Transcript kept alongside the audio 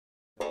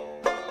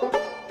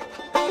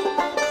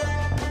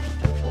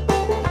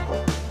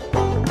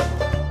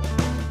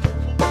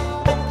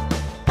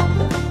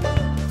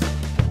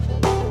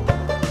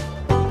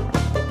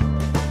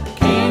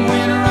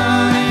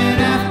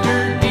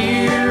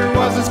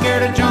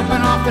scared of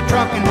jumping off the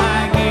truck in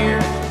high gear.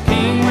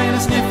 King went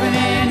a-sniffin'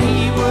 and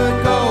he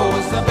would go.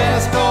 Was the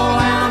best old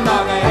hound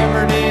dog I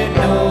ever did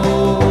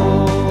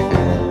know.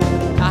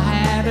 I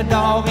had a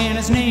dog and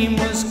his name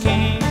was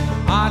King.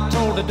 I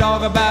told the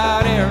dog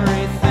about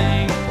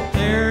everything.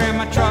 There in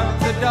my truck,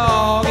 the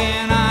dog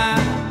and I.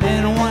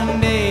 Then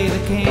one day the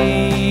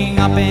king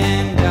up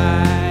and died.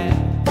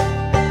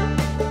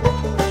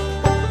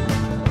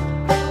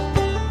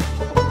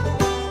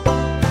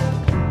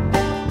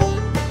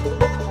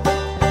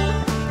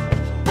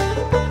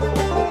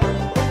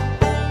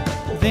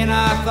 Then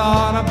I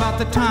thought about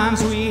the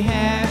times we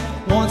had.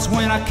 Once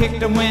when I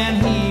kicked him when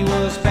he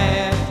was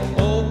bad.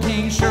 Old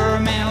King sure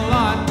meant a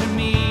lot to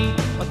me,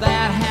 but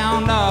that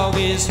hound dog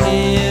is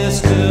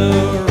history.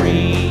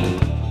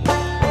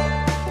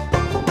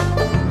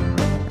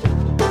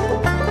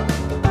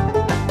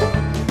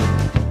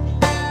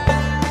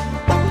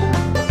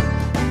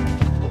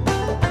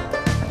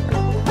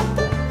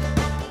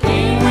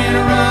 King went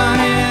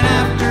a-runnin'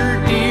 after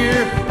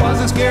deer.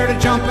 Wasn't scared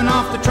of jumping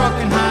off the truck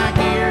in high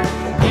gear.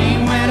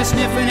 King went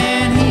a-sniffin'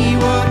 and he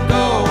would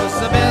go. Was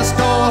the best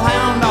old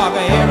hound dog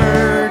I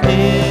ever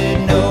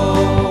did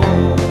know.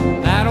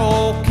 That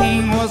old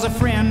King was a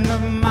friend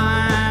of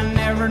mine.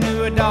 Never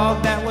knew a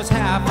dog that was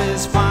half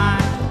as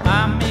fine.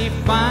 I may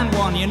find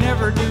one, you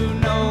never do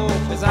know,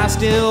 'cause I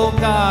still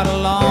got a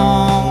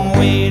long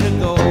way